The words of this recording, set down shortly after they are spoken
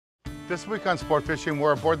This week on Sport Fishing,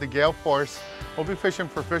 we're aboard the Gail Force. We'll be fishing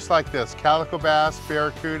for fish like this, calico bass,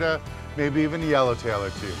 barracuda, maybe even a yellowtail or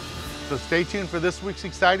two. So stay tuned for this week's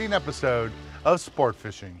exciting episode of Sport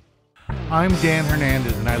Fishing. I'm Dan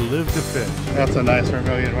Hernandez and I live to fish. That's a nice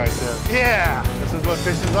vermilion right there. Yeah, this is what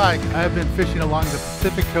fishing's like. I've been fishing along the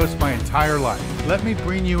Pacific coast my entire life. Let me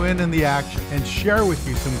bring you in the action and share with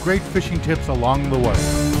you some great fishing tips along the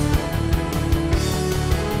way.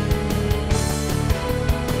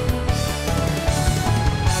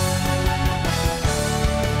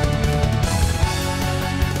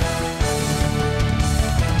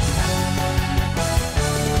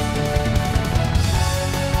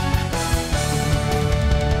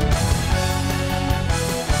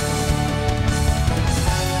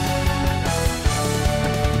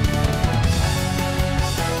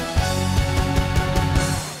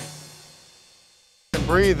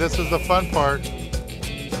 Breathe, this is the fun part.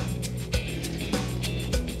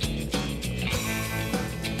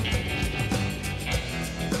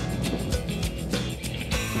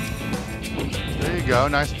 There you go,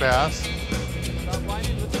 nice bass.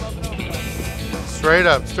 Straight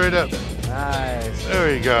up, straight up. Nice.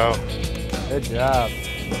 There you go. Good job.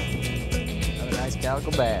 Another nice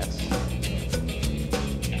calico bass.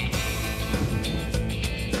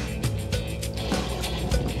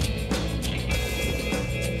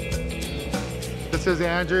 This is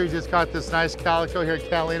Andrew. He just caught this nice calico here at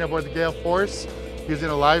Catalina aboard the Gail Force using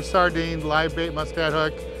a live sardine, live bait mustad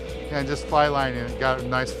hook, and just fly lining it. Got a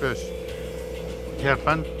nice fish. You had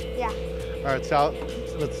fun? Yeah. All right, Sal,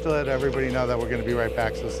 let's let everybody know that we're going to be right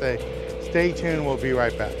back. So stay tuned. We'll be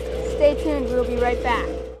right back. Stay tuned. We'll be right back.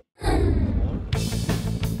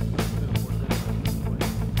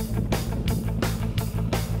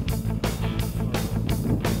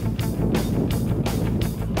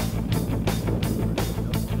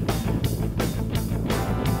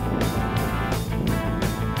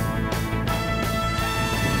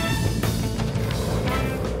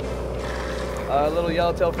 A little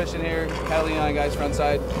yellowtail fishing here, Catalina Island, guys, front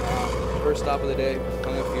side. First stop of the day,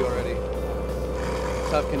 hung a few already.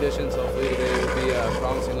 Tough conditions, hopefully today will be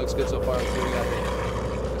promising. Looks good so far. Let's see what we got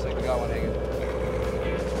there. Looks like we got one hanging.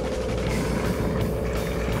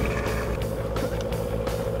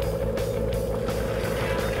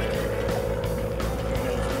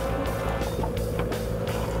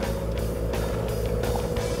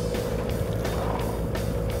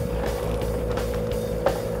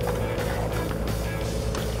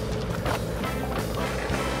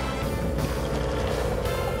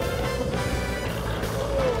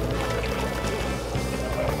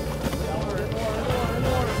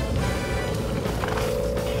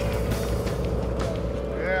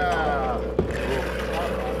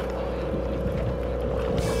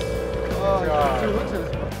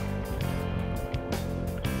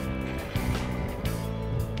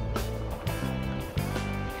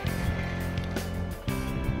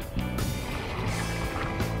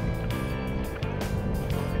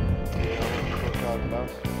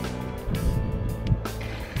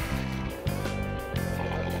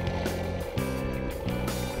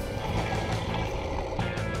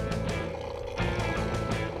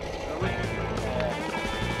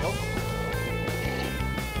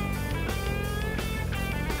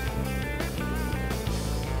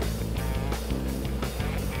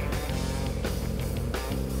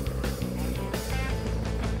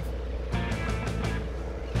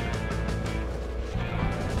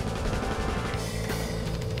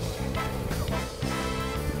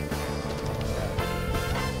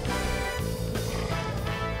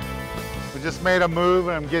 We just made a move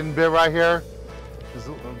and I'm getting bit right here. Just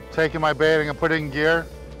taking my bait, I'm gonna put it in gear.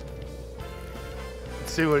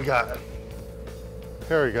 Let's see what we got.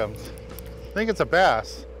 Here he comes. I think it's a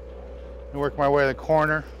bass. I work my way to the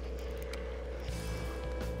corner.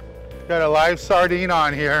 Got a live sardine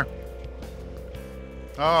on here.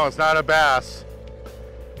 Oh, it's not a bass.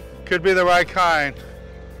 Could be the right kind.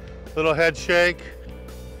 Little head shake.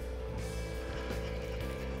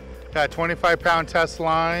 Got a 25-pound test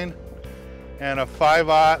line and a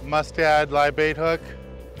 5/0 mustad live bait hook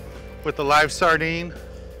with the live sardine.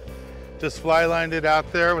 Just fly lined it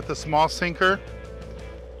out there with a small sinker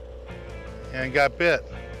and got bit.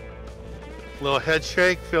 Little head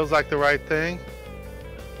shake, feels like the right thing.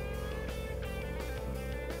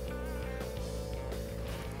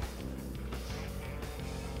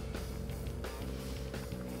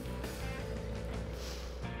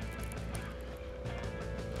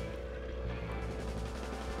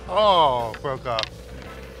 Oh, broke off.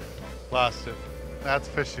 Lost it. That's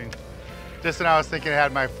fishing. Just when I was thinking I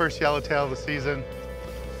had my first yellowtail of the season.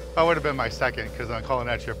 That would have been my second, because on calling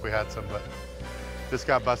that trip we had some, but Just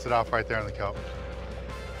got busted off right there in the kelp.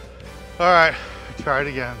 All right, try it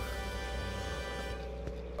again.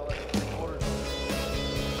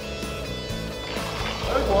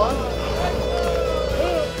 There's one.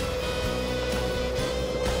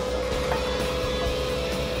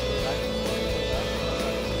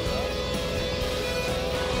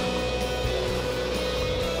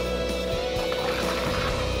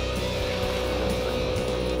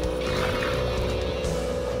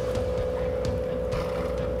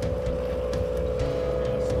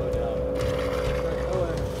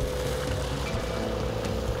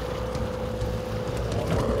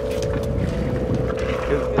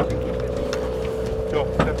 Go,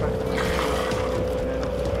 step back.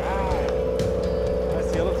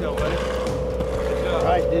 Nice yellowtail, buddy. Good job. All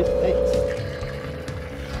right, dude, thanks.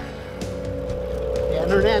 Yeah,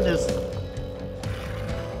 Hernandez.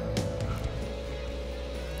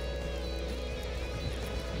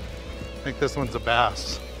 I think this one's a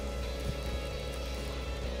bass.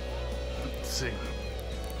 Let's see.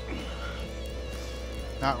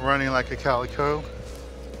 Not running like a calico.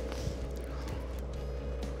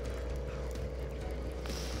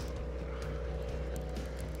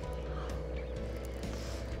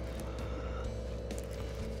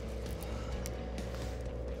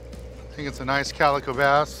 I think it's a nice calico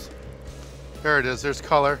bass. There it is, there's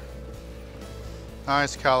color.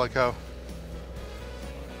 Nice calico.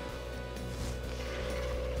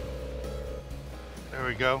 There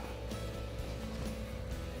we go.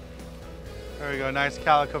 There we go, nice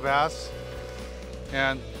calico bass.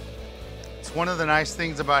 And it's one of the nice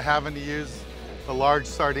things about having to use the large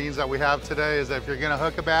sardines that we have today is that if you're gonna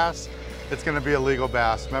hook a bass, it's gonna be a legal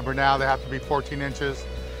bass. Remember now they have to be 14 inches.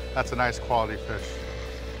 That's a nice quality fish.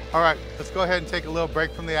 All right, let's go ahead and take a little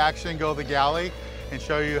break from the action, go to the galley, and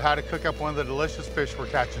show you how to cook up one of the delicious fish we're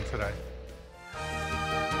catching today.